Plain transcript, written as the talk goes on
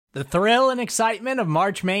The thrill and excitement of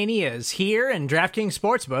March Mania is here, and DraftKings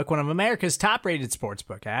Sportsbook, one of America's top-rated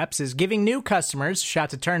sportsbook apps, is giving new customers a shot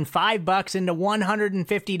to turn $5 into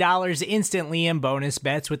 $150 instantly in bonus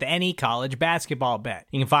bets with any college basketball bet.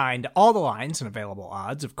 You can find all the lines and available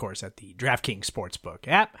odds, of course, at the DraftKings Sportsbook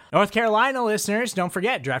app. North Carolina listeners, don't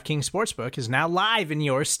forget, DraftKings Sportsbook is now live in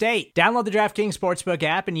your state. Download the DraftKings Sportsbook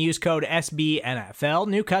app and use code SBNFL.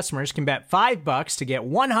 New customers can bet $5 to get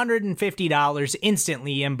 $150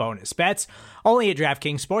 instantly in bonus bets, only at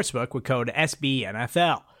DraftKings Sportsbook with code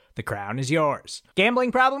SBNFL. The crown is yours.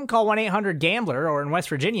 Gambling problem? Call 1-800-GAMBLER, or in West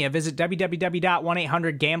Virginia, visit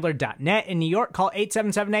www.1800gambler.net. In New York, call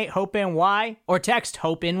 877-8-HOPE-NY or text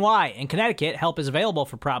HOPE-NY. In Connecticut, help is available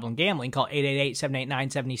for problem gambling. Call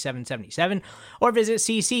 888-789-7777 or visit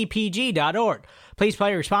ccpg.org. Please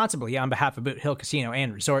play responsibly on behalf of Boot Hill Casino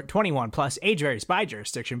and Resort. 21 plus, age varies by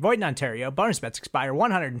jurisdiction. Void in Ontario. Bonus bets expire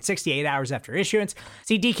 168 hours after issuance.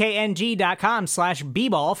 See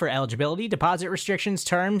dkng.com/bball for eligibility, deposit restrictions,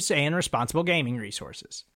 terms, and responsible gaming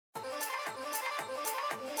resources.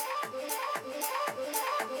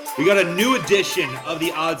 We got a new edition of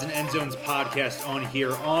the Odds and End Zones podcast on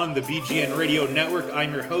here on the BGN Radio Network.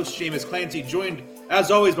 I'm your host, Seamus Clancy, joined,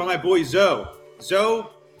 as always, by my boy, Zoe. Zoe,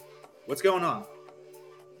 what's going on?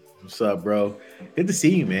 What's up, bro? Good to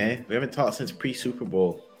see you, man. We haven't talked since pre-Super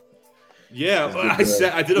Bowl. Yeah,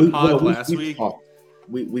 I did a pod last week.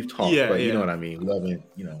 We've talked, but you know what I mean. We haven't,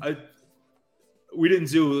 we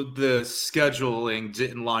didn't do the scheduling,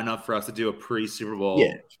 didn't line up for us to do a pre-Super Bowl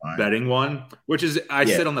betting one, which is, I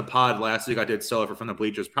said on the pod last week, I did Sullivan from the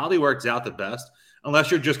Bleachers, probably works out the best,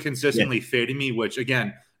 unless you're just consistently fading me, which,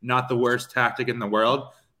 again, not the worst tactic in the world.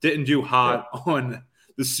 Didn't do hot on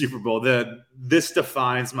the Super Bowl. This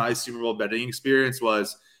defines my Super Bowl betting experience.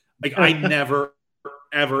 Was like I never,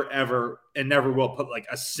 ever, and never will put like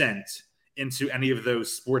a cent into any of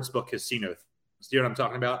those sportsbook casino things. Do you know what I'm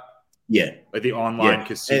talking about? Yeah, like the online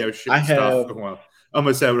casino stuff. Well, I'm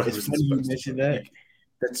gonna say what I was funny you mentioned that.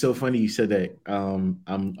 That's so funny you said that. I'm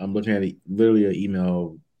looking at literally an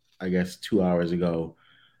email, I guess 2 hours ago,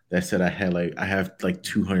 that said I have like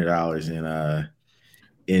 $200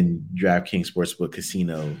 in DraftKings Sportsbook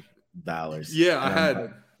casino dollars. Yeah, I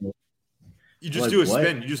had. You just do a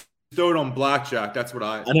spin. You just throw it on blackjack. That's what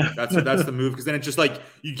I know. That's the move, because then it's just like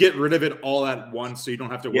you get rid of it all at once, so you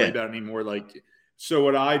don't have to worry about it anymore. Like, so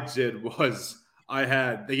what I did was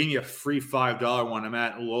they gave me a free $5 one. I'm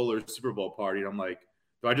at Lola's Super Bowl party, and I'm like,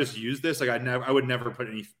 do I just use this? Like, I would never put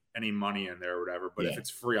any money in there or whatever. But if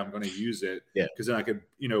it's free, I'm going to use it. Yeah, because then I could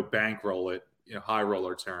bankroll it, high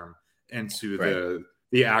roller term into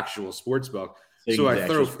the actual sports book. So I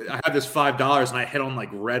had this $5 and I hit on like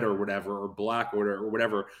red or whatever, or black or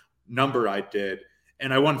whatever number I did.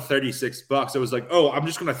 And I won $36. I was like, oh, I'm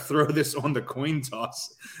just going to throw this on the coin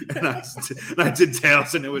toss. And I did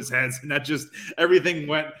tails and it was heads. And that just, everything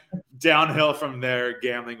went downhill from there,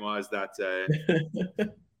 gambling wise that day.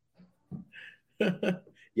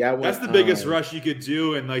 That's the biggest rush you could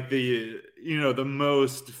do. And like the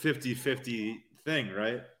most 50-50 thing,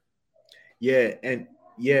 right? Yeah. And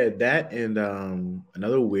that and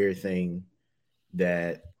another weird thing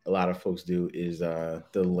that a lot of folks do is the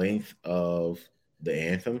length of the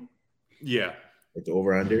anthem. Yeah, like the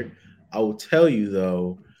over under. I will tell you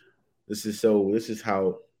though, this is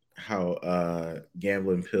how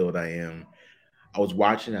gambling pilled I am. I was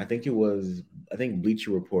watching. I think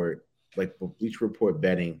Bleacher Report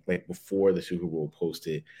betting, like before the Super Bowl,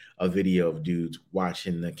 posted a video of dudes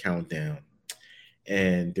watching the countdown.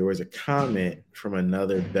 And there was a comment from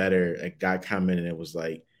another bettor. A guy commented, and it was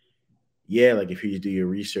like, yeah, like if you do your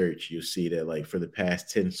research, you'll see that like for the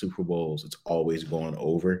past 10 Super Bowls, it's always gone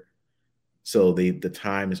over. So the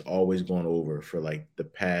time is always going over for like the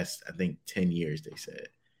past, I think, 10 years, they said.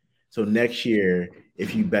 So next year,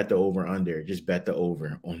 if you bet the over under, just bet the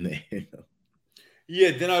over on the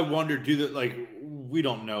Yeah, then I wonder, we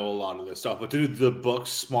don't know a lot of this stuff, but do the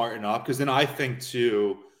books smarten up? Because then I think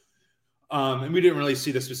too, and we didn't really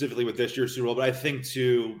see this specifically with this year's Super Bowl, but I think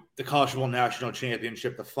too, the College Football National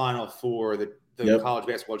Championship, the Final Four, the College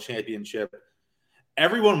Basketball Championship,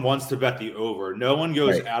 everyone wants to bet the over. No one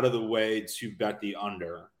goes out of the way to bet the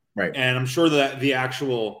under. Right. And I'm sure that the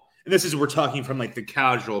actual, and this is, we're talking from like the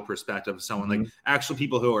casual perspective of someone, like actual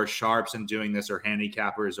people who are sharps and doing this, or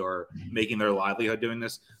handicappers, or making their livelihood doing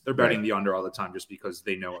this, they're betting the under all the time just because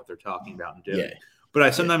they know what they're talking about and doing. Yeah.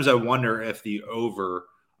 But sometimes I wonder if the over,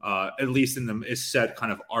 at least is set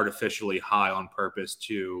kind of artificially high on purpose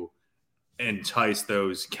to entice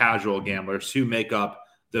those casual gamblers who make up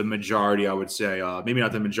the majority, I would say, maybe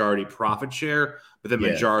not the majority profit share, but the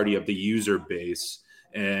majority of the user base,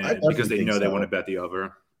 and because they know they want to bet the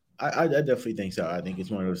over. I definitely think so. I think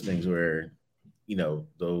it's one of those things where,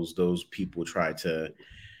 those people try to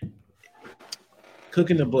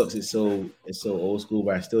cooking the books is so old school,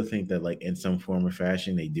 but I still think that like in some form or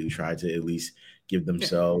fashion they do try to at least give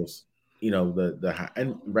themselves,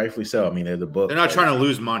 and rightfully so. I mean, they're the book. They're not trying to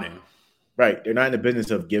lose money. Right. They're not in the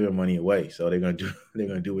business of giving money away. So they're gonna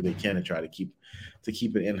do what they can to try to keep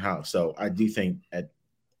it in house. So I do think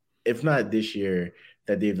if not this year,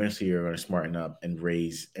 that they eventually are going to smarten up and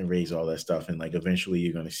raise all that stuff. And like eventually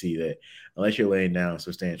you're going to see that unless you're laying down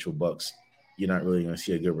substantial bucks, you're not really going to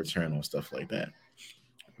see a good return on stuff like that.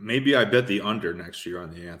 Maybe I bet the under next year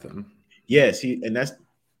on the Anthem. Yeah, see, and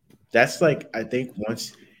that's like I think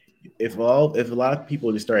once if a lot of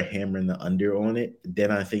people just start hammering the under on it, then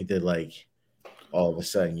I think that like all of a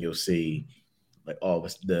sudden you'll see like all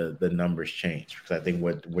of the numbers change, because I think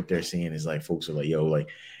what they're seeing is like folks are like, yo, like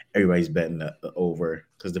everybody's betting the over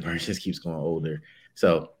because the price just keeps going older.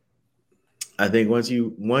 So I think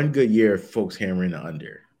one good year of folks hammering the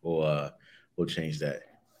under will change that.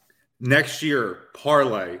 Next year,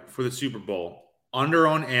 parlay for the Super Bowl. Under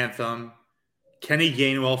on Anthem, Kenny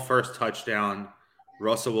Gainwell first touchdown,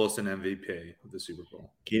 Russell Wilson MVP of the Super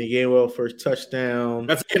Bowl. Kenny Gainwell first touchdown.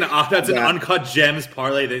 That's an uncut gems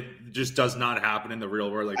parlay that just does not happen in the real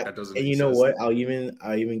world. Like that doesn't. And you know what? I'll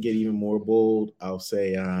even get even more bold. I'll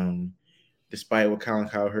say, despite what Colin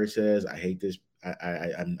Cowherd says, I hate this.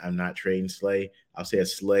 I'm not trading Slay. I'll say a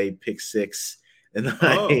Slay pick six, and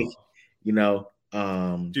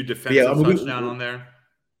do defensive touchdown on there.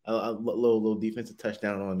 A little defensive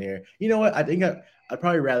touchdown on there. You know what? I think I'd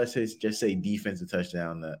probably rather just say defensive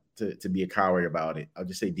touchdown to be a coward about it. I'll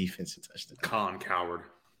just say defensive touchdown. Colin Cowherd.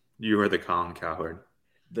 You are the Colin Cowherd.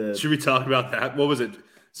 Should we talk about that? What was it?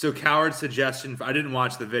 So Cowherd's suggestion, I didn't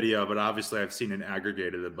watch the video, but obviously I've seen it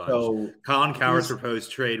aggregated a bunch. So Colin Cowherd's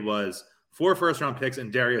proposed trade was 4 first-round picks and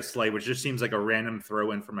Darius Slay, which just seems like a random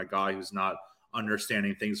throw-in from a guy who's not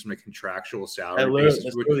understanding things from a contractual salary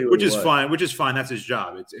basis, which is fine. That's his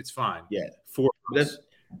job. It's fine. Yeah. But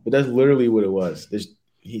that's literally what it was.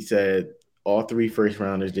 He said all 3 first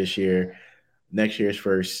rounders this year, next year's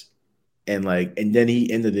first, and then he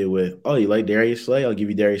ended it with, "Oh, you like Darius Slay? I'll give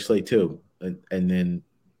you Darius Slay too." And then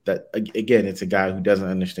that again, it's a guy who doesn't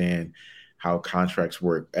understand how contracts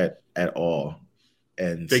work at all.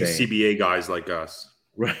 And big CBA guys like us.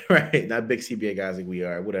 Right. Not big CBA guys like we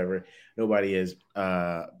are, whatever. Nobody is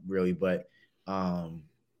really, but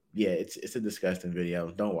yeah, it's a disgusting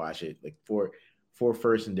video. Don't watch it. Like four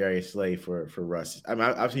first and Darius Slay for Russ. I mean,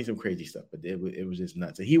 I've seen some crazy stuff, but it was just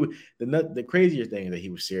nuts. And the crazier thing is that he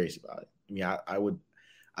was serious about it. I mean,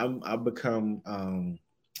 I've become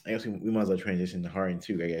I guess we might as well transition to Harden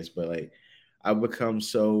too, I guess, but like I've become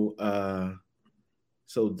so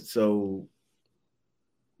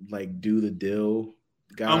like do the deal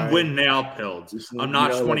guy. I'm win now pilled. I'm not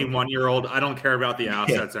 21-year-old. I don't care about the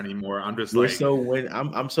assets anymore. I'm just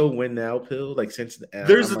I'm so win now pilled. Like since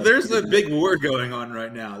there's a big war going on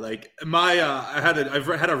right now. Like I've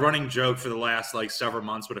had a running joke for the last like several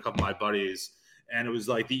months with a couple of my buddies, and it was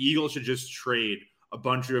like the Eagles should just trade a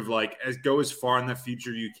bunch of go as far in the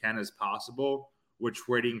future you can as possible with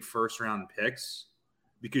trading first round picks,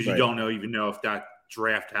 because you don't even know if that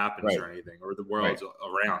draft happens or anything, or the world's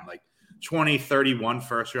around. Like 2031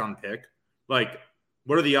 first round pick. Like,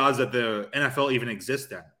 what are the odds that the NFL even exists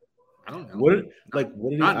then? I don't know. What are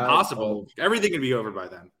not possible. Everything could be over by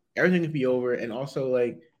then. Everything could be over, and also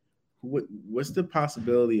like, what's the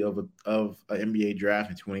possibility of an NBA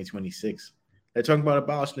draft in 2026? They're talking about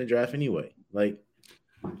abolishing the draft anyway. Like,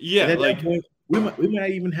 yeah, at that point, we might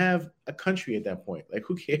not even have a country at that point. Like,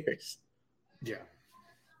 who cares? Yeah.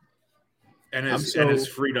 And his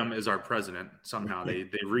freedom is our president. Somehow they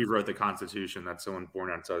rewrote the Constitution that someone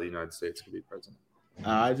born outside the United States could be president.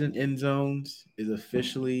 Odds and End Zones is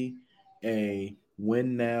officially a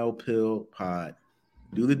win now pill pod.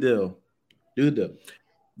 Do the deal.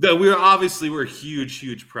 We're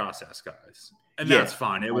huge process guys. And that's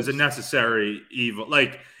fine. It was a necessary evil.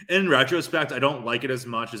 Like, in retrospect, I don't like it as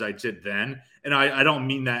much as I did then. And I don't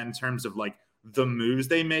mean that in terms of like the moves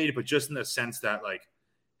they made, but just in the sense that like,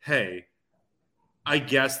 hey, I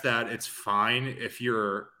guess that it's fine if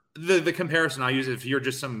you're the comparison I use, if you're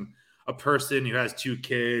just a person who has 2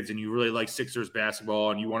 kids and you really like Sixers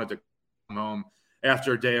basketball and you wanted to come home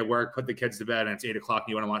after a day of work, put the kids to bed, and it's 8:00 and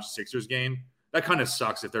you want to watch the Sixers game. That kind of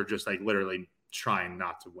sucks if they're just like literally trying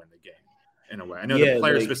not to win the game in a way. I know the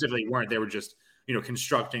players specifically weren't. They were just,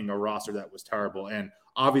 constructing a roster that was terrible. And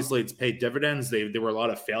obviously it's paid dividends. There were a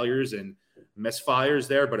lot of failures and misfires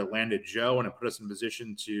there, but it landed Joe and it put us in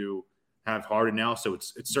position to have Harden now. So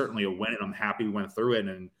it's certainly a win, and I'm happy we went through it.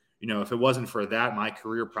 And, if it wasn't for that, my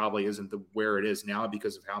career probably isn't where it is now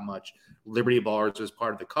because of how much Liberty Ballers was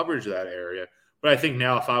part of the coverage of that area. But I think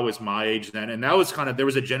now if I was my age then, and that was there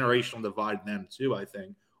was a generational divide then too, I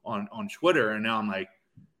think, on Twitter. And now I'm like,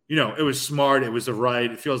 it was smart. It was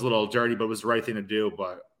it feels a little dirty, but it was the right thing to do.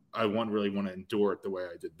 But I wouldn't really want to endure it the way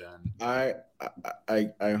I did then. I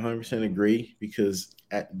 100% agree because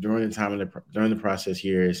during the process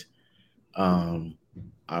years,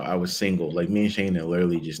 I was single. Like me and Shane had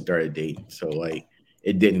literally just started dating, so like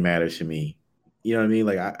it didn't matter to me. You know what I mean?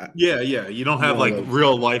 Like yeah. You don't have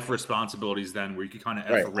real life responsibilities then, where you could kind of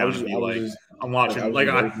F around and be I'm watching.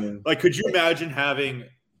 Could you imagine having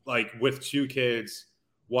with 2 kids,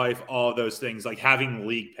 wife, all those things, having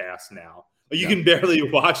League Pass now? You can barely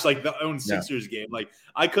watch the own Sixers game.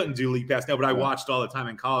 I couldn't do League Pass now, but I watched all the time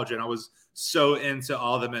in college, and I was so into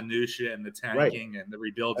all the minutia and the tanking and the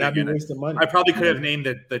rebuilding. And I probably could have named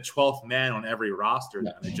the 12th man on every roster.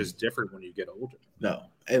 No. It's just different when you get older. No,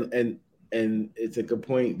 and it's a good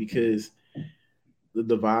point because the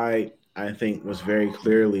divide, I think, was very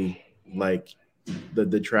clearly the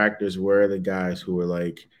detractors were the guys who were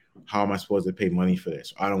like, how am I supposed to pay money for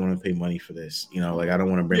this? I don't want to pay money for this. I don't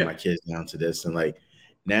want to bring my kids down to this. And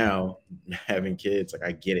now having kids,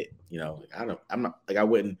 I get it. I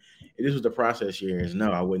wouldn't, if this was the process years,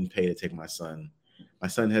 no, I wouldn't pay to take my son. My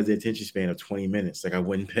son has the attention span of 20 minutes. I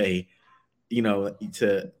wouldn't pay,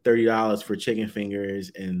 to $30 for chicken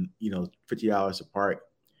fingers and, $50 a park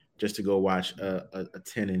just to go watch a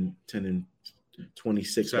 10 and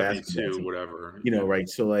 26 basketball team. Whatever. Right.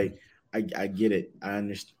 So I get it. I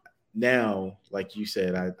understand. Now, like you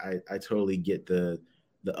said, I totally get the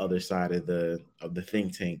other side of the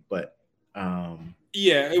think tank, but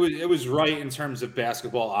it was right in terms of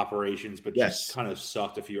basketball operations, but just kind of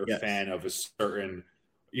sucked if you're a fan of a certain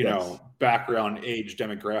background, age,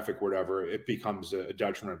 demographic, whatever. It becomes a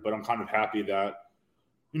detriment. But I'm kind of happy that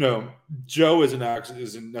Joe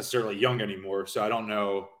isn't necessarily young anymore, so I don't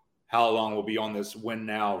know how long we'll be on this win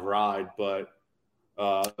now ride, but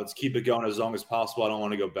let's keep it going as long as possible. I don't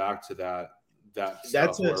want to go back to that. That's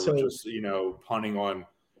it. So just punting on.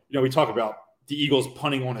 We talk about the Eagles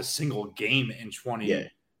punting on a single game in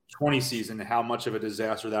 2020 season. How much of a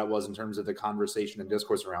disaster that was in terms of the conversation and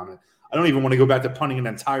discourse around it. I don't even want to go back to punting an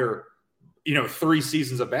entire 3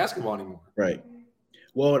 seasons of basketball anymore. Right.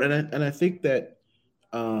 Well, and I think that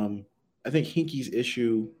I think Hinkie's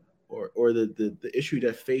issue or the issue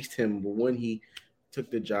that faced him when he took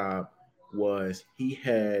the job was he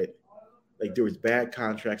had there was bad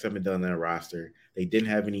contracts up and down that roster. They didn't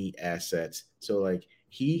have any assets. So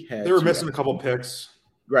they were missing a couple picks.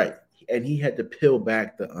 Right. And he had to peel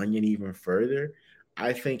back the onion even further.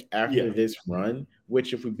 I think after this run,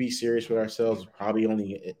 which if we be serious with ourselves, probably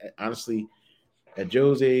only honestly at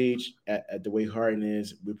Joe's age, at the way Harden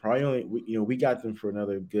is, we probably only we got them for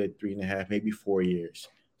another good 3.5, maybe 4 years.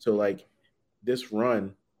 So this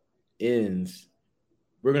run ends,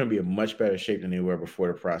 we're going to be in much better shape than they were before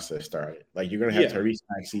the process started. You're going to have Tyrese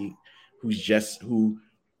Maxey, who,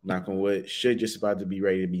 knock on wood, should just about to be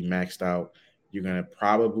ready to be maxed out. You're going to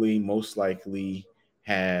probably most likely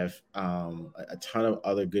have a ton of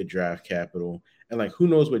other good draft capital. And who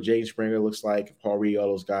knows what Jaden Springer looks like, Paul Reed, all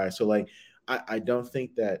those guys. So I don't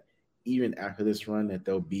think that even after this run that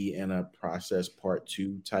they'll be in a process part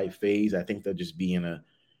 2 type phase. I think they'll just be in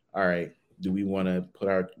all right, do we want to put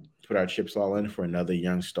our chips all in for another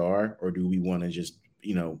young star, or do we want to just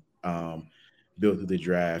build through the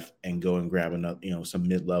draft and go and grab another some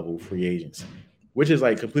mid-level free agents, which is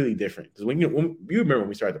completely different. Because when you remember when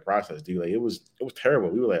we started the process, dude, it was terrible.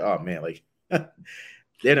 We were like, oh man,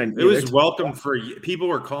 it was welcome for people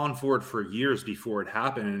were calling for it for years before it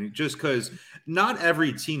happened, and just because not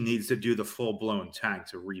every team needs to do the full-blown tank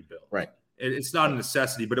to rebuild. Right. It's not a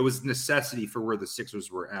necessity, but it was a necessity for where the Sixers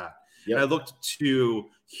were at. Yep. And I looked to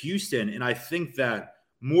Houston, and I think that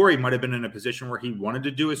Morey might have been in a position where he wanted to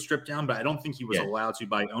do a strip down, but I don't think he was allowed to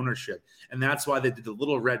by ownership. And that's why they did the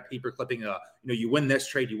little red paper clipping. You win this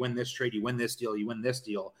trade, you win this trade, you win this deal, you win this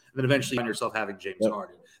deal. And then eventually you find yourself having James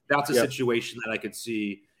Harden. That's a situation that I could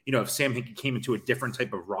see, if Sam Hinkie came into a different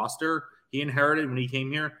type of roster he inherited when he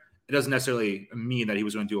came here, it doesn't necessarily mean that he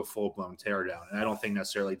was going to do a full-blown teardown. And I don't think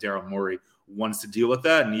necessarily Daryl Morey wants to deal with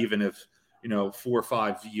that. And even if, 4 or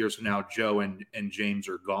 5 years from now, Joe and James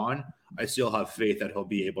are gone, I still have faith that he'll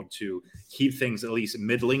be able to keep things at least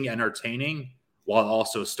middling entertaining while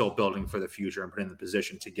also still building for the future and putting in the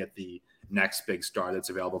position to get the next big star that's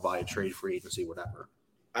available by a trade, free agency, whatever.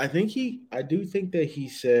 I do think that he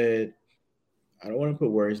said, I don't want to put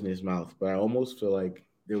words in his mouth, but I almost feel like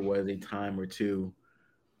there was a time or two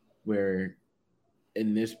where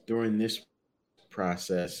during this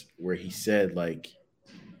process where he said like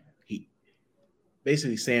he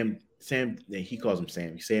basically Sam he calls him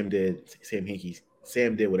Sam. Sam Hinkie.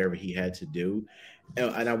 Sam did whatever he had to do,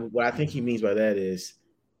 and what I think he means by that is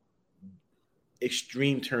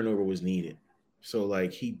extreme turnover was needed. So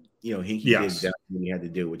like Hinkie did exactly what he had to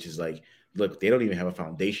do, which is like, look, they don't even have a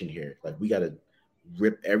foundation here. Like we got to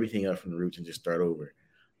rip everything up from the roots and just start over.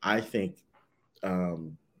 I think,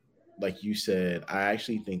 like you said, I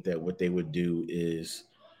actually think that what they would do is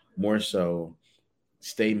more so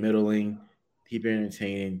stay middling, keep it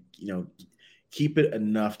entertaining, keep it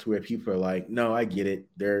enough to where people are like, no, I get it.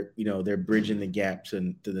 They're bridging the gap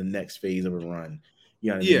to the next phase of a run.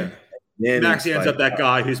 You know what I mean? Then Maxey ends up that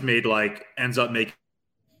guy who's ends up making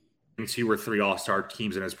 2 or 3 all-star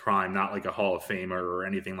teams in his prime, not like a Hall of Famer or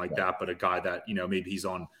anything like that, but a guy that, maybe he's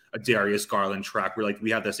on a Darius Garland track where like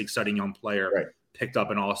we have this exciting young player picked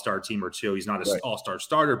up an all-star team or 2. He's not an all-star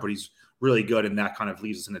starter, but he's really good. And that kind of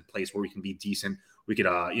leaves us in a place where we can be decent. We could,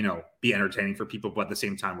 be entertaining for people, but at the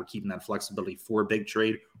same time, we're keeping that flexibility for a big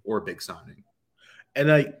trade or a big signing.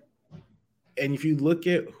 And if you look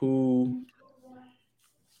at who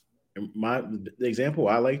the example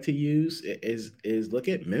I like to use is look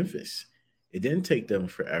at Memphis. It didn't take them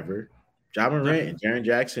forever. Ja Morant and Jaren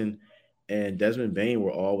Jackson and Desmond Bane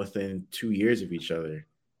were all within 2 years of each other.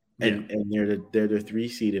 And they're the 3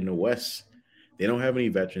 seed in the West. They don't have any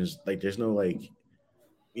veterans. Like there's no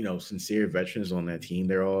sincere veterans on that team.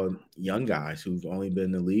 They're all young guys who've only been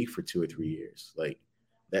in the league for 2 or 3 years. Like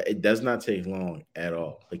that, it does not take long at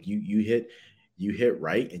all. Like you hit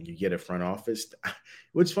right and you get a front office.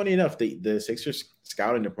 Which, funny enough, the Sixers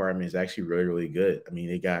scouting department is actually really, really good. I mean,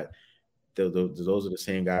 they got those are the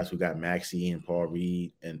same guys who got Maxey and Paul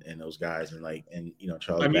Reed and those guys and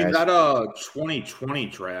Charles. I mean, that 2020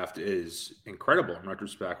 draft is incredible in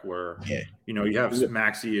retrospect. Where you have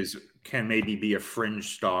Maxey can maybe be a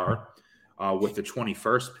fringe star with the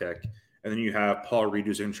 21st pick, and then you have Paul Reed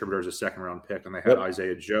who's a contributor as a second-round pick, and they had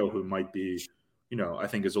Isaiah Joe who might be. I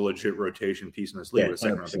think is a legit rotation piece in this league with a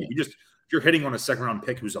second-round pick. If you're hitting on a second-round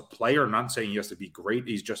pick who's a player, I'm not saying he has to be great.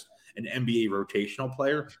 He's just an NBA rotational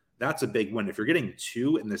player. That's a big win. If you're getting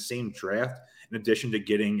 2 in the same draft, in addition to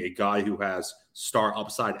getting a guy who has star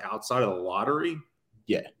upside outside of the lottery,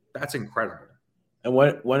 that's incredible. And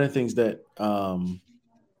one of the things that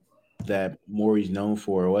that Morey's known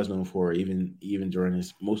for, or was known for, even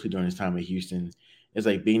mostly during his time at Houston, is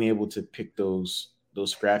like being able to pick those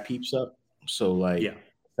scrap heaps up. So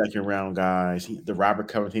second round guys, the Robert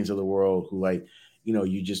Covingtons of the world, who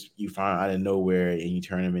you find out of nowhere and you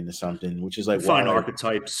turn them into something, which is like find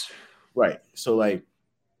archetypes, right? So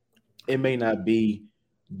it may not be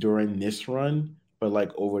during this run,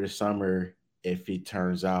 but over the summer, if it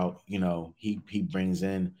turns out he brings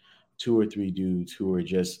in 2 or 3 dudes who are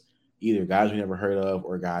just either guys we never heard of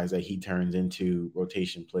or guys that he turns into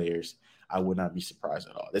rotation players, I would not be surprised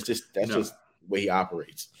at all. That's just the way he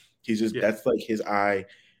operates. He's just that's like his eye.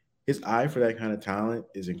 His eye for that kind of talent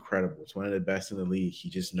is incredible. It's one of the best in the league. He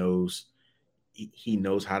just knows he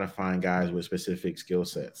knows how to find guys with specific skill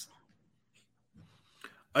sets.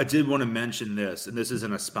 I did want to mention this, and this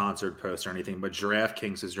isn't a sponsored post or anything, but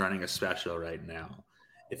DraftKings is running a special right now.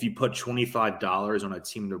 If you put $25 on a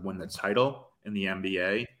team to win the title in the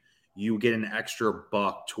NBA, you get an extra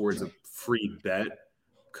 $1 towards a free bet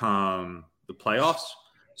come the playoffs.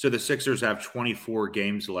 So the Sixers have 24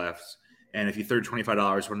 games left. And if you throw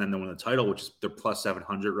 $25 for them to win the title, which is they're plus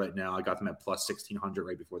 700 right now. I got them at plus 1,600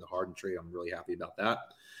 right before the Harden trade. I'm really happy about that.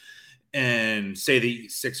 And say the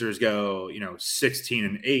Sixers go,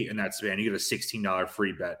 16-8 in that span, you get a $16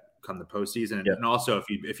 free bet come the postseason. And also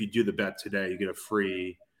if you do the bet today, you get a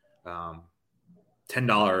free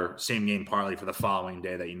 $10 same game parlay for the following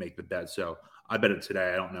day that you make the bet. So I bet it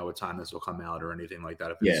today. I don't know what time this will come out or anything like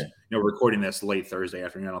that. If it's, we're recording this late Thursday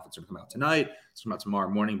afternoon. I don't know if it's going to come out tonight. It's going to come out tomorrow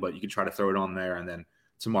morning, but you can try to throw it on there. And then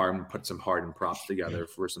tomorrow I'm going to put some Harden props together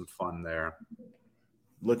for some fun there.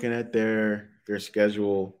 Looking at their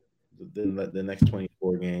schedule, the next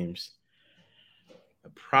 24 games,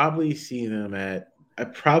 originally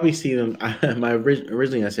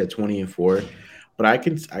I said 20-4, but I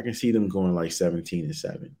can see them going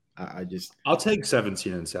 17-7. I'll take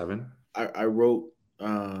 17-7. I wrote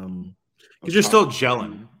because you're still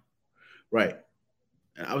gelling, right?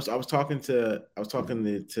 And I was talking to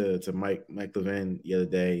Mike Levin the other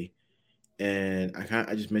day, and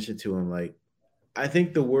I just mentioned to him I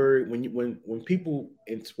think the word when people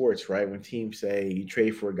in sports, right, when teams say you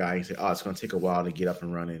trade for a guy, you say, oh, it's going to take a while to get up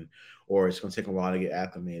and running, or it's going to take a while to get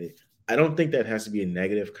acclimated. I don't think that has to be a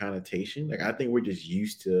negative connotation. I think we're just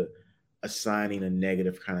used to assigning a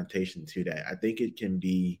negative connotation to that. I think it can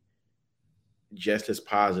be just as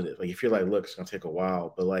positive. Like if you're like, look, it's gonna take a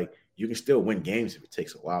while, but like you can still win games if it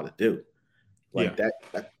takes a while to do. Like that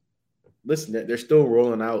listen, they're still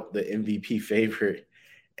rolling out the MVP favorite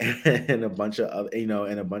and a bunch of other,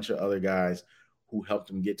 and a bunch of other guys who helped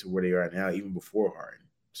them get to where they are now, even before Harden.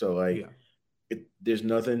 So like, there's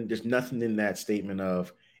nothing in that statement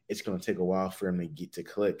of it's going to take a while for them to get to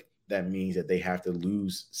click. That means that they have to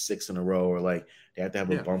lose 6 in a row, or like they have to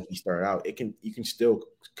have a bumpy start out. You can still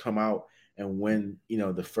come out and win,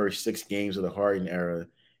 the first 6 games of the Harden era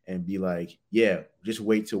and be like, yeah, just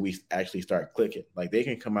wait till we actually start clicking. Like they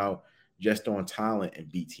can come out just on talent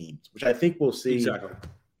and beat teams, which I think we'll see. Exactly.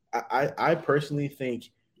 I personally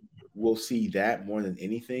think we'll see that more than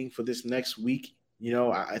anything for this next week.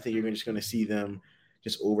 I think you're just going to see them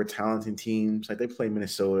just over talented teams. Like they play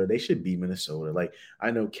Minnesota. They should be Minnesota. Like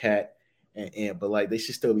I know Cat but like they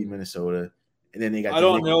should still be Minnesota. And then they got. I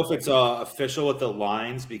don't know if it's official with the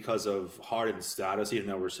lines because of Harden's status, even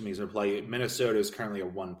though we're assuming he's going to play. Minnesota is currently a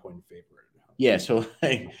 1-point favorite. Yeah, so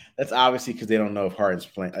like, that's obviously because they don't know if Harden's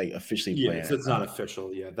playing, like officially playing. Yeah, so it's not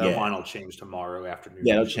official yet. That line will change tomorrow afternoon.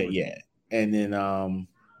 Yeah, it'll change. Yeah, and then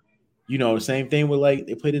the same thing with like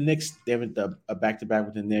they play the Knicks. They have a back-to-back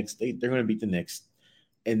with the Knicks. They're going to beat the Knicks,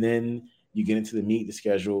 and then you get into the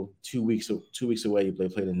schedule 2 weeks away. They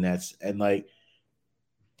play the Nets, and like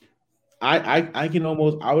I would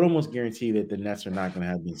almost guarantee that the Nets are not going to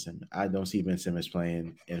have Ben Simmons. I don't see Ben Simmons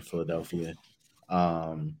playing in Philadelphia.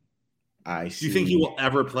 Do you think he will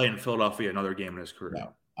ever play in Philadelphia another game in his career?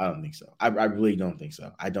 No, I don't think so. I really don't think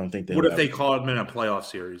so. I don't think that. What if they call him in a playoff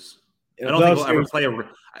series? I don't think he'll ever play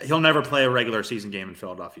he'll never play a regular season game in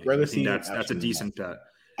Philadelphia. I think that's a decent bet.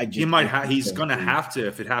 He's going to have to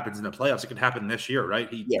if it happens in the playoffs. It could happen this year, right?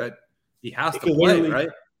 He has to play, right?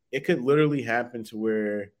 It could literally happen to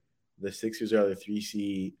where the Sixers are the 3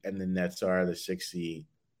 seed and the Nets are the 6 seed,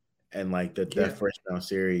 and like that first round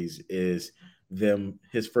series is them.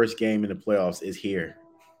 His first game in the playoffs is here.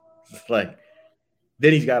 Like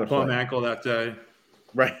then he's got to play. Ankle that day,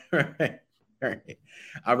 right.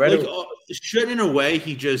 I read shouldn't in a way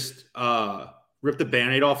he just ripped the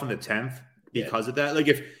Band-Aid off in the 10th because of that. Like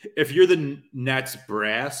if you're the Nets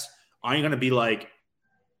brass, I'm going to be like,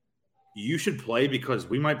 you should play because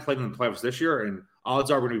we might play them in the playoffs this year, and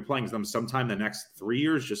odds are we're going to be playing them sometime in the next 3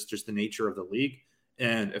 years. Just the nature of the league.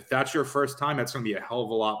 And if that's your first time, that's going to be a hell of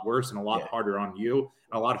a lot worse and a lot harder on you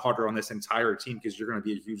and a lot harder on this entire team because you're going to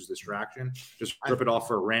be a huge distraction. Just rip it off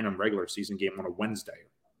for a random regular season game on a Wednesday.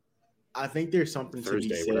 I think there's something Thursday,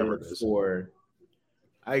 to be said for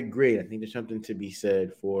 – I agree. I think there's something to be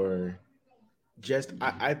said for just –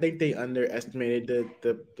 I think they underestimated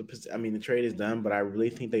the trade is done, but I really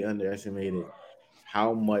think they underestimated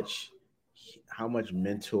how much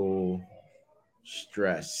mental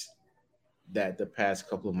stress that the past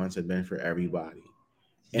couple of months have been for everybody.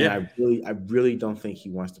 And I really don't think he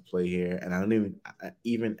wants to play here. And I don't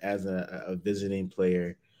even as a visiting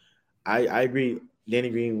player, I agree. Danny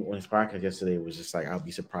Green on his podcast yesterday was just like, I'll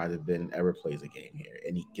be surprised if Ben ever plays a game here.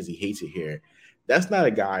 And because he hates it here. That's not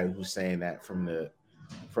a guy who's saying that from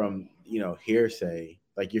hearsay.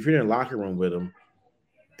 Like if you're in the locker room with him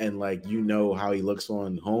and like, how he looks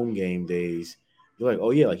on home game days, you're like,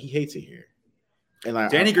 oh yeah, like he hates it here. And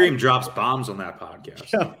like Danny Green drops bombs on that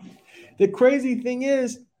podcast. Yeah. The crazy thing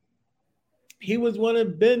is, he was one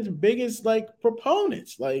of Ben's biggest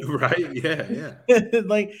proponents. Like, right? Yeah.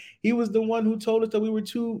 Like he was the one who told us that we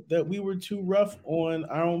were too rough on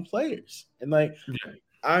our own players. And I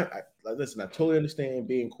listen. I totally understand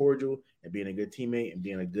being cordial and being a good teammate and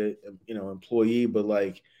being a good employee.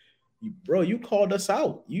 But you called us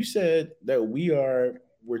out. You said that we're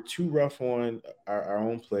too rough on our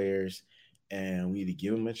own players. And we need to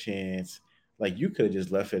give him a chance. Like you could have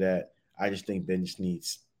just left it at, I just think Ben just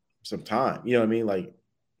needs some time. You know what I mean?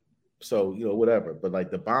 So whatever.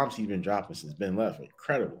 But the bombs he's been dropping since Ben left,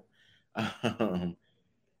 incredible.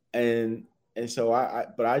 And so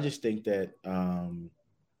I just think that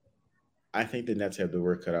I think the Nets have the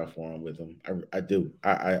work cut out for him with him. I do.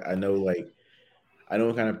 I know I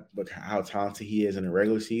know kind of how talented he is in the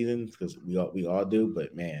regular season because we all do.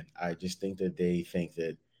 But man, I just think that they think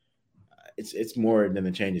that. It's more than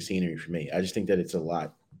a change of scenery for me. I just think that it's a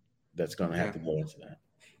lot that's going to have to go into that.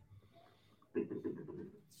 Do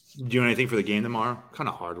you know anything for the game tomorrow? Kind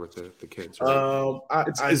of hard with the kids. Right?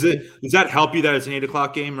 Does that help you that it's an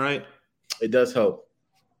 8:00 game, right? It does help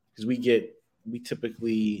because we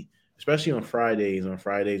typically, especially on Fridays,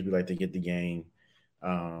 we like to get the game,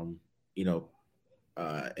 in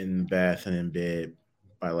the bath and in bed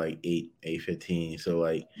by 8:15.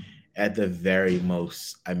 So at the very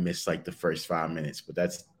most, I miss the first 5 minutes, but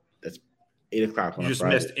that's 8:00 on You a just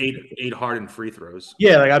Friday. missed eight Harden free throws.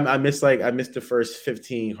 Yeah, I missed the first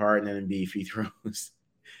 15 Harden and Embiid free throws.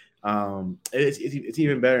 It's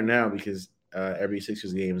even better now because every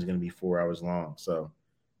Sixers game is going to be 4 hours long, so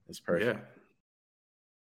it's perfect. Yeah.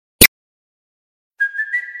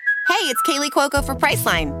 Hey, it's Kaylee Cuoco for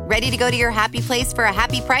Priceline. Ready to go to your happy place for a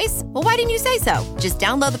happy price? Well, why didn't you say so? Just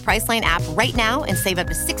download the Priceline app right now and save up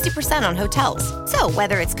to 60% on hotels. So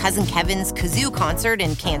whether it's Cousin Kevin's Kazoo concert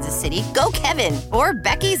in Kansas City, go Kevin, or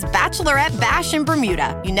Becky's Bachelorette Bash in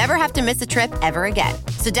Bermuda, you never have to miss a trip ever again.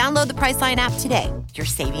 So download the Priceline app today. Your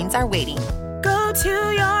savings are waiting. Go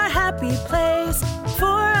to your happy place for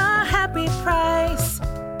a happy price.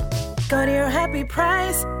 Go to your happy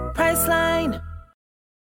price, Priceline.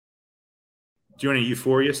 Do you want any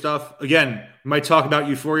Euphoria stuff? Again, we might talk about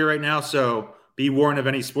Euphoria right now, so be warned of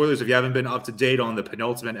any spoilers if you haven't been up to date on the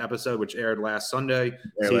penultimate episode, which aired last Sunday,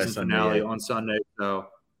 finale on Sunday. So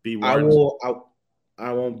be warned.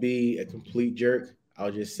 I won't be a complete jerk.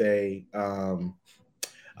 I'll just say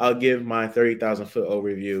I'll give my 30,000 foot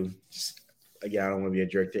overview. Again, I don't want to be a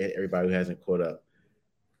jerk to everybody who hasn't caught up.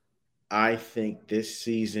 I think this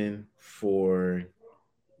season for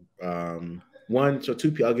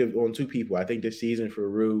I'll give on 2 people. I think this season for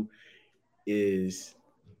Rue is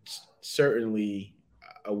certainly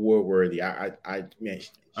award worthy.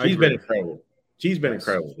 She's been incredible. She's been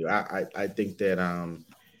incredible. I think that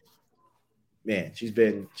she's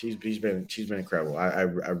been incredible. I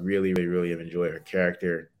really, really, really have enjoyed her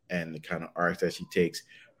character and the kind of arcs that she takes.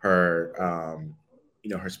 Her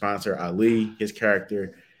her sponsor Ali, his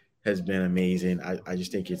character has been amazing. I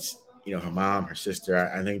just think it's her mom, her sister.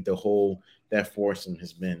 I think that foursome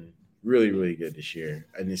has been really, really good this year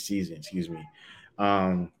and this season. Excuse me.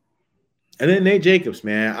 And then Nate Jacobs,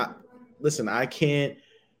 man.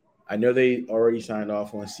 I know they already signed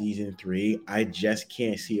off on season 3. I just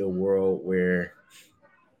can't see a world where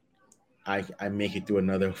I make it through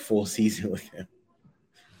another full season with him.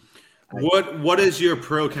 What is your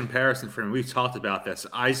pro comparison for him? We've talked about this.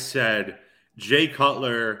 I said Jay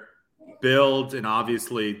Cutler build and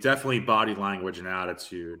obviously definitely body language and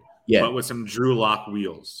attitude, but with some Drew Lock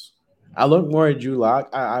wheels. I look more at Drew Lock.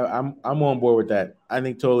 I'm on board with that. I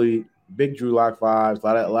think totally big Drew Lock vibes.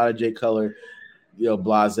 A lot of Jay Cutler,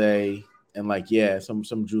 blase, and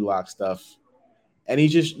some Drew Lock stuff. And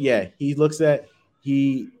he looks at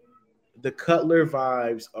the Cutler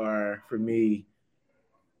vibes are for me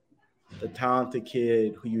the talented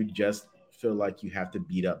kid who you just feel like you have to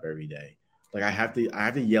beat up every day. Like I have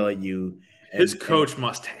to yell at you. His coach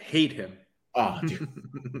must hate him. Oh, dude.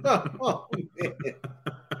 Man.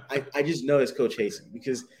 I just know his coach hates him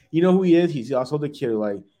because you know who he is? He's also the kid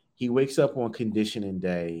he wakes up on conditioning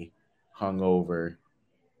day, hungover,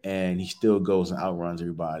 and he still goes and outruns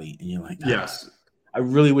everybody. And you're like, yes. I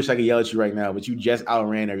really wish I could yell at you right now, but you just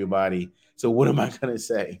outran everybody. So what am I gonna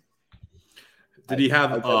say? Did he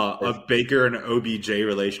have a Baker and OBJ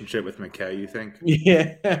relationship with McKay, you think?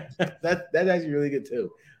 Yeah, that's actually really good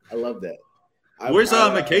too. I love that. Where's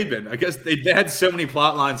McKay been? I guess they had so many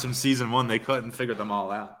plot lines from season 1, they couldn't figure them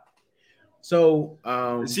all out. So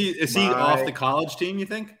is he off the college team, you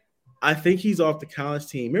think? I think he's off the college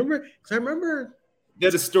team. Remember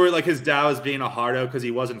there's a story like his dad was being a hardo because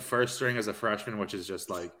he wasn't first string as a freshman, which is just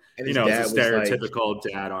it's a stereotypical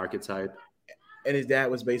dad archetype. And his dad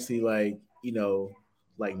was basically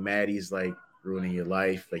Maddie's ruining your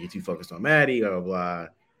life. You're too focused on Maddie, blah, blah, blah.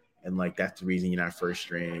 And that's the reason you're not first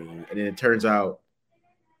string. And then it turns out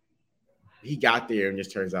he got there and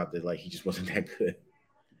just turns out that he just wasn't that good.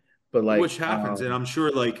 But which happens. And I'm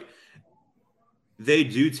sure they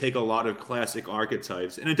do take a lot of classic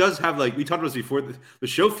archetypes. And it does have we talked about this before. The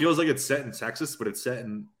show feels like it's set in Texas, but it's set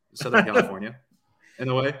in Southern California in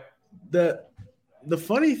a way. The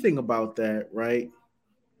funny thing about that, right?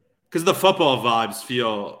 Because the football vibes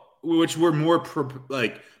feel, which were more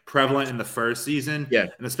prevalent in the first season. Yeah.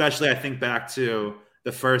 And especially I think back to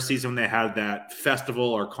the first season when they had that festival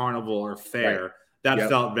or carnival or fair. Right. That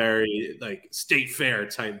felt very state fair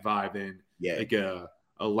type vibe in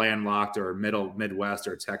a landlocked or Midwest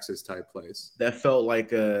or Texas type place. That felt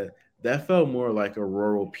more like a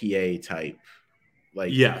rural PA type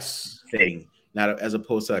thing, not as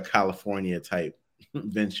opposed to a California type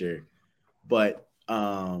venture. But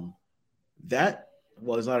that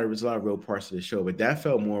was a lot of real parts of the show, but that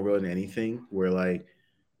felt more real than anything, where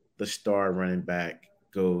the star running back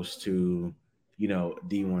goes to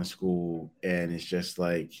D1 school and it's just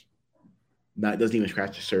doesn't even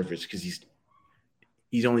scratch the surface because he's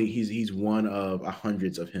one of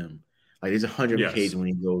hundreds of him. There's 100 McKays when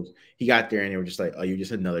he got there and they were just you're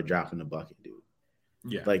just another drop in the bucket, dude.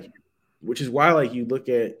 Yeah. Which is why you look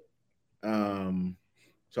at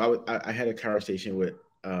So I had a conversation with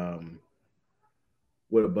a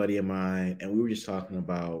buddy of mine, and we were just talking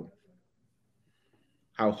about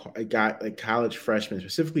how I got like college freshmen,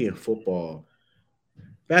 specifically in football.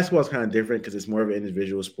 Basketball is kind of different because it's more of an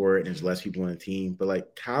individual sport and there's less people on the team. But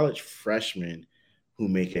like college freshmen who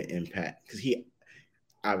make an impact, because he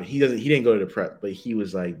didn't go to the prep, but he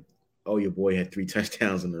was like, "Oh, your boy had 3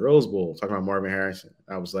 touchdowns in the Rose Bowl." Talking about Marvin Harrison,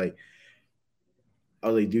 I was like,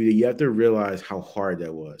 dude, you have to realize how hard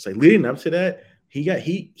that was. Like leading up to that,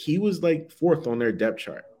 he was like 4th on their depth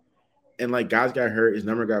chart. And like guys got hurt, his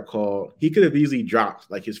number got called. He could have easily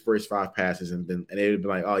dropped like his first 5 passes and they would have been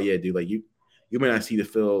like, "Oh yeah, dude, like you may not see the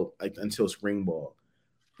field like until spring ball."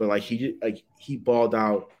 But like he balled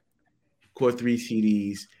out, caught 3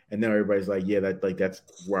 CDs, and now everybody's like, "Yeah, that's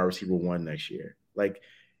wide receiver 1 next year." Like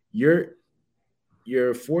your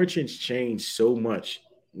fortunes change so much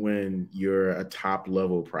when you're a top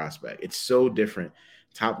level prospect. It's so different.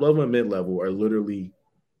 Top level and mid level are literally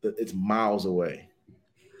it's miles away.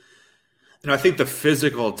 And I think the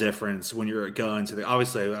physical difference when you're going to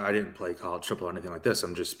obviously I didn't play college football or anything like this.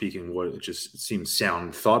 I'm just speaking what it just seems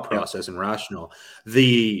sound thought process and rational.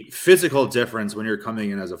 The physical difference when you're coming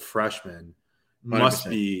in as a freshman 100%. Must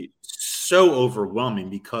be so overwhelming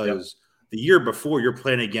because the year before you're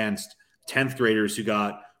playing against 10th graders who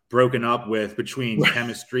got broken up with between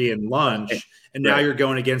chemistry and lunch. And now you're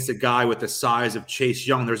going against a guy with the size of Chase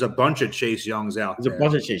Young. There's a bunch of Chase Youngs out there.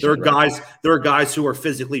 There are guys who are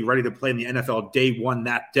physically ready to play in the NFL day 1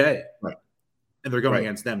 that day. Right. And they're going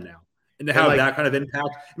against them now. And to have that kind of impact,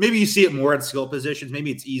 maybe you see it more at skill positions.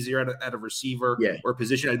 Maybe it's easier at a receiver or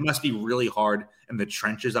position. It must be really hard in the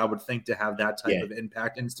trenches, I would think, to have that type of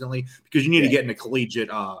impact instantly because you need to get in a collegiate,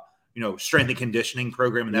 strength and conditioning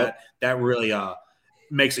program. And that really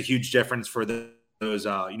makes a huge difference for those,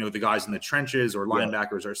 the guys in the trenches or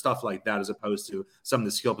linebackers or stuff like that, as opposed to some of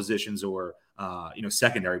the skill positions or,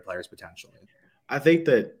 secondary players potentially. I think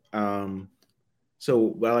that so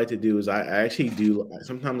what I like to do is I actually do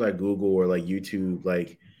sometimes I Google or like YouTube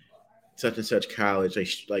like such and such college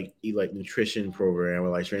like nutrition program or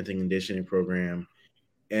like strength and conditioning program,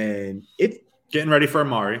 and it's getting ready for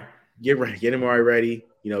Amari. Getting Amari ready.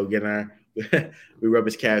 We rub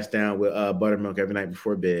his calves down with buttermilk every night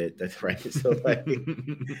before bed. That's right. So like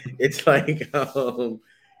it's like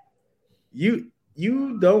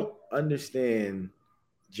you don't understand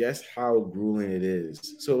just how grueling it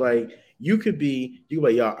is. So like you could be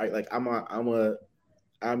like I'm a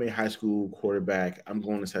high school quarterback. I'm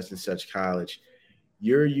going to such and such college.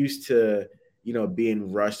 You're used to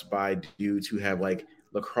being rushed by dudes who have like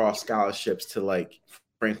lacrosse scholarships to like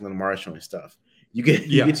Franklin Marshall and stuff. You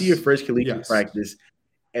get to your first collegiate practice,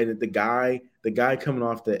 and the guy coming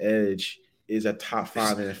off the edge is a top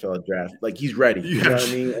 5 NFL draft. Like he's ready. You know what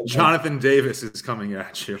I mean? And Jonathan Davis is coming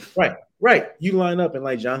at you. Right. You line up and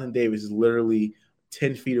like Jonathan Davis is literally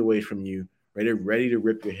 10 feet away from you, ready to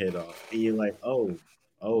rip your head off. And you're like, oh,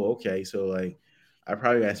 okay. So like I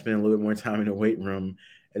probably gotta spend a little bit more time in the weight room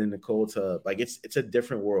and in the cold tub. Like it's a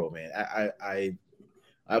different world, man. I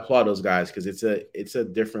applaud those guys because it's a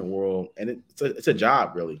different world and it's a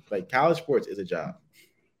job, really. Like college sports is a job.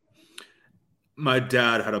 My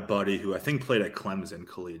dad had a buddy who I think played at Clemson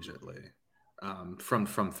collegiately,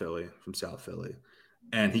 from Philly, from South Philly,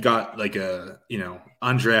 and he got like a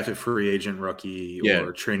undrafted free agent rookie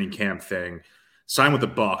or training camp thing, signed with the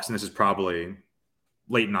Bucs, and this is probably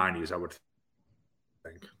late 90s, I would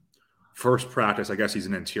think. First practice, I guess he's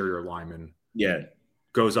an interior lineman. Yeah.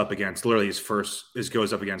 Goes up against Warren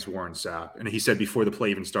Sapp. And he said before the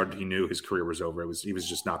play even started, he knew his career was over. He was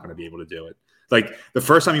just not going to be able to do it. Like the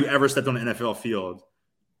first time you ever stepped on an NFL field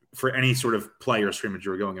for any sort of play or scrimmage,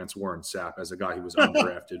 you were going against Warren Sapp as a guy who was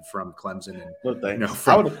undrafted from Clemson and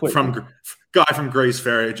guy from Grace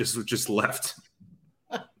Ferry just left.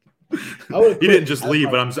 He didn't just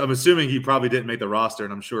leave, but I'm assuming he probably didn't make the roster.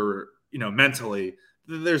 And I'm sure, mentally,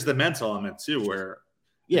 there's the mental element too, where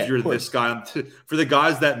if you're this guy, for the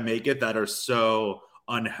guys that make it that are so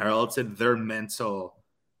unheralded, their mental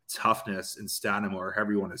toughness and stamina, or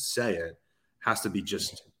however you want to say it, has to be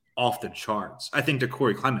just off the charts. I think to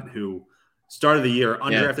Corey Clement, who started the year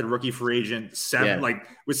undrafted rookie free agent,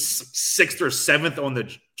 was 6th or 7th on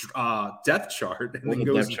the depth chart, and then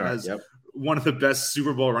goes and has one of the best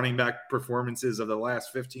Super Bowl running back performances of the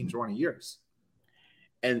last 15, 20 years.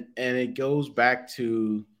 And it goes back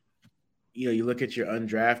to, you look at your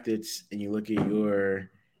undrafteds and you look at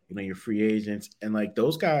your, your free agents, and like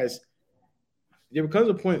those guys, there becomes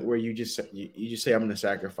a point where you just say, I'm going to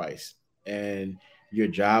sacrifice, and your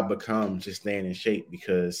job becomes just staying in shape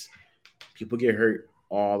because people get hurt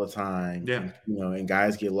all the time. Yeah. And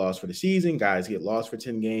guys get lost for the season. Guys get lost for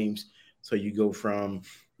 10 games. So you go from,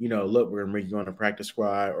 look, we're going to bring you on the practice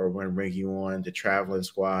squad, or we're going to bring you on the traveling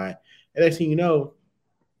squad. And next thing you know,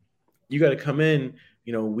 you got to come in,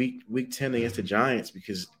 week 10 against the Giants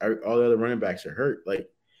because all the other running backs are hurt. Like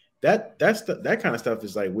that kind of stuff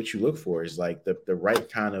is like what you look for, is like the right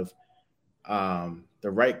kind of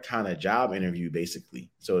job interview,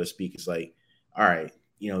 basically, so to speak. It's like, all right,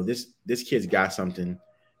 this kid's got something,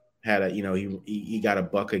 he got a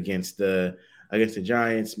buck against the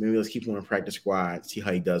Giants. Maybe let's keep him in practice squad, see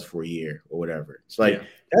how he does for a year or whatever. It's like,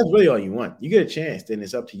 that's really all you want. You get a chance, then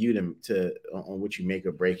it's up to you to on what you make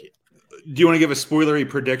or break it. Do you want to give a spoilery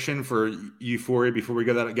prediction for Euphoria before we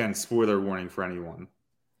go that? Again, spoiler warning for anyone.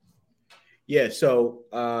 Yeah, so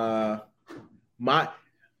I'll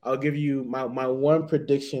give you my one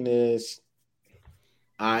prediction is,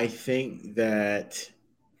 I think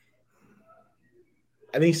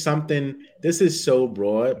something, this is so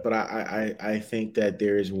broad, but I think that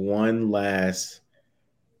there is one last,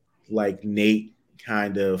 like, Nate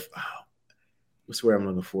kind of, what's the word I'm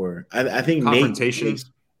looking for? I think confrontation.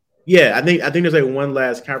 Nate, I think there's like one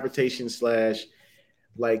last confrontation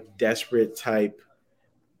 / like desperate type,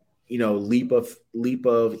 leap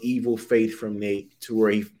of evil faith from Nate, to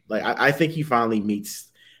where he, like, I think he finally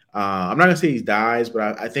meets. I'm not gonna say he dies,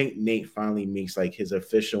 but I think Nate finally meets like his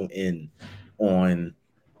official end on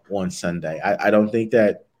Sunday. I don't think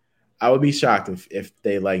that, I would be shocked if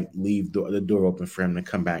they like leave the door open for him to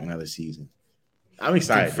come back another season. I'm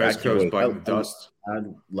excited. Fezco's biting dust. I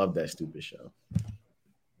love that stupid show.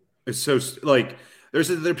 It's so, like, there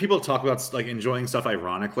are people talk about like enjoying stuff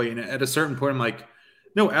ironically, and at a certain point I'm like,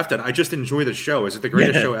 no, F that. I just enjoy the show. Is it the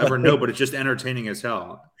greatest show ever? No, but it's just entertaining as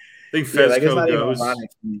hell. I think Fezco goes.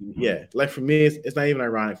 Yeah, like for me, it's not even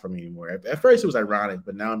ironic for me anymore. At first, it was ironic,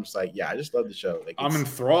 but now I'm just like, yeah, I just love the show. Like, I'm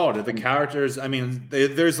enthralled. The characters. I mean,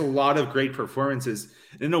 there's a lot of great performances.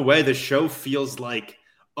 In a way, the show feels like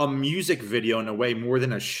a music video in a way more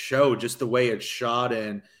than a show. Just the way it's shot,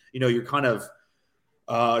 and you're kind of.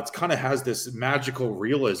 It kind of has this magical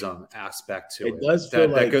realism aspect to it. It does feel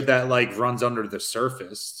that like runs under the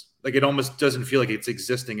surface. Like, it almost doesn't feel like it's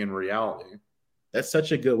existing in reality. That's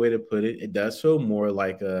such a good way to put it. It does feel more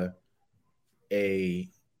like an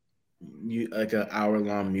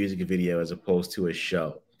hour-long music video as opposed to a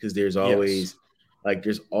show, because there's always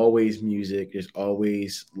there's always music. There's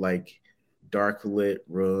always like dark lit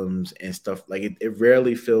rooms and stuff. Like it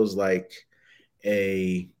rarely feels like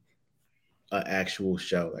an actual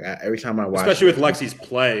show. Like every time I watch, especially with Lexi's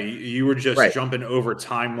play, you were just jumping over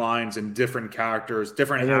timelines and different characters,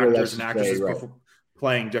 different actors and actresses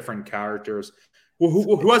playing different characters.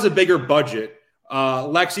 Who has a bigger budget,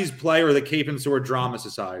 Lexi's play or the Cape and Sword Drama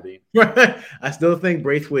Society? I still think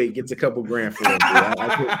Braithwaite gets a couple grand for it.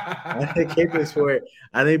 I think Cape and Sword.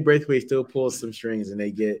 I think Braithwaite still pulls some strings, and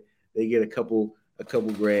they get a couple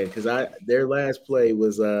grand, because their last play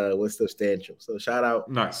was substantial. So shout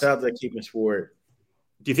out to Cape and Sword.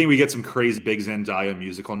 Do you think we get some crazy big Zendaya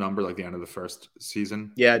musical number like the end of the first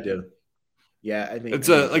season? Yeah, I do. Yeah, I think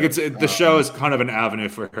the show is kind of an avenue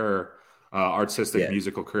for her artistic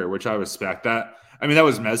musical career, which I respect. That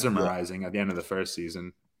was mesmerizing at the end of the first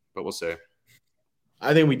season, but we'll see.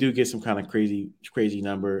 I think we do get some kind of crazy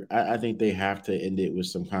number. I think they have to end it with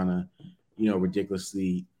some kind of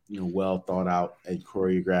ridiculously well thought out and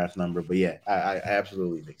choreographed number. But yeah, I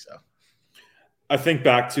absolutely think so. I think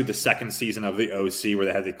back to the second season of the OC where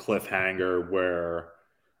they had the cliffhanger where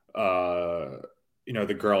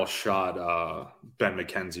the girl shot Ben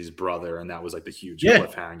McKenzie's brother, and that was like the huge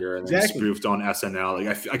cliffhanger, and then spoofed on SNL.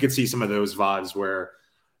 Like I could see some of those vibes where,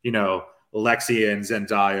 Lexi and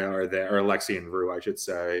Zendaya are there, or Lexi and Rue, I should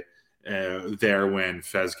say, there when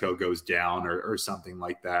Fezco goes down or something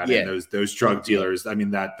like that. Yeah. And those drug dealers,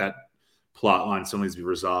 that plot line still needs to be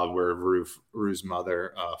resolved, where Rue's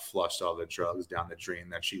mother flushed all the drugs down the drain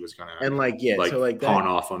that she was gonna pawn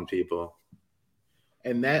off on people.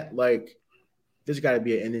 And that, there's got to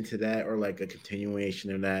be an ending to that, or like a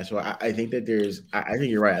continuation of that. So I think that I think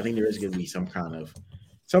you're right. I think there is going to be some kind of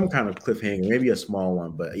cliffhanger, maybe a small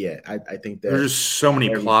one, but yeah, I think that there's just so many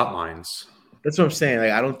plot lines. That's what I'm saying.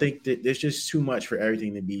 Like, I don't think that there's just too much for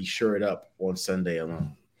everything to be shored up on Sunday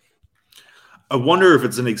alone. I wonder if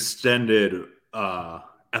it's an extended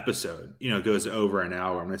episode, goes over an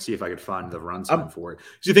hour. I'm going to see if I could find the runtime for it.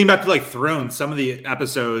 So you think back to Thrones, some of the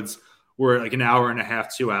episodes were like an hour and a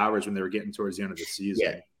half, 2 hours when they were getting towards the end of the season.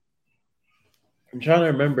 Yeah. I'm trying to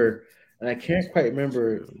remember, and I can't quite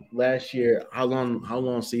remember last year how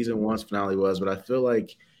long season 1's finale was, but I feel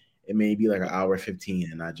like it may be like an hour 15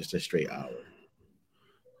 and not just a straight hour.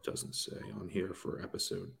 Doesn't say on here for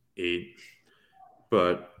episode 8.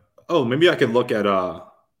 But maybe I could look at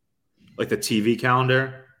like the TV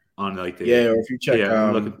calendar on like the or if you check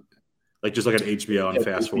just look at HBO and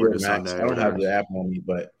fast forward to Max. Sunday. I don't have the app on me,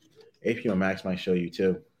 but HBO Max might show you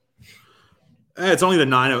too. It's only the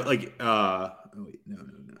 9 like no.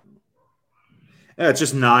 Yeah, it's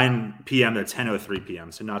just 9 p.m. to 10:03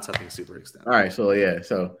 p.m. So not something super extended. All right, so yeah,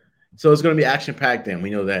 so it's going to be action packed. Then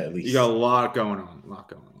we know that at least. You got a lot going on.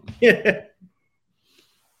 Yeah.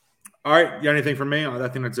 All right, you got anything for me? I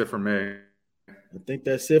think that's it for me. I think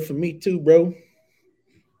that's it for me too, bro.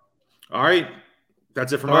 All right,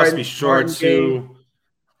 that's it from us. Be sure to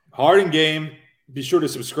Hard and Game. Be sure to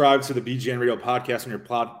subscribe to the BGN Radio podcast on your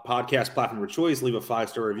podcast platform of choice. Leave a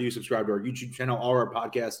 5-star review. Subscribe to our YouTube channel. All our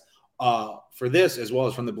podcasts for this, as well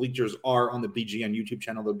as from the Bleachers, are on the BGN YouTube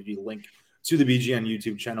channel. There'll be a link to the BGN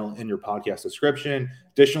YouTube channel in your podcast description.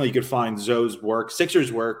 Additionally, you can find Zoe's work,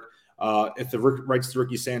 Sixers work, at the Rights to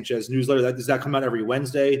Ricky Sanchez newsletter. Does that come out every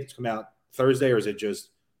Wednesday? Does it come out Thursday, or is it just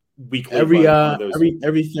weekly? Every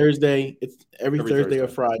Thursday. It's every Thursday or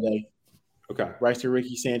Friday. Okay.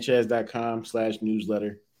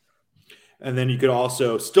 RightsToRickySanchez.com/newsletter. And then you could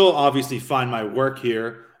also still obviously find my work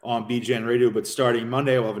here on BGN Radio, but starting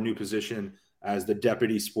Monday, I'll have a new position as the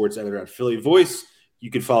deputy sports editor at Philly Voice.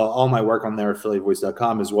 You can follow all my work on there at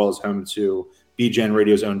phillyvoice.com, as well as home to BGN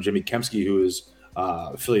Radio's own Jimmy Kempski, who is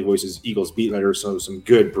Philly Voice's Eagles beat writer. So some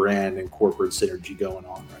good brand and corporate synergy going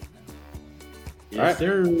on right now. Yes,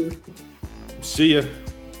 sir. See ya.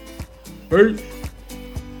 Peace.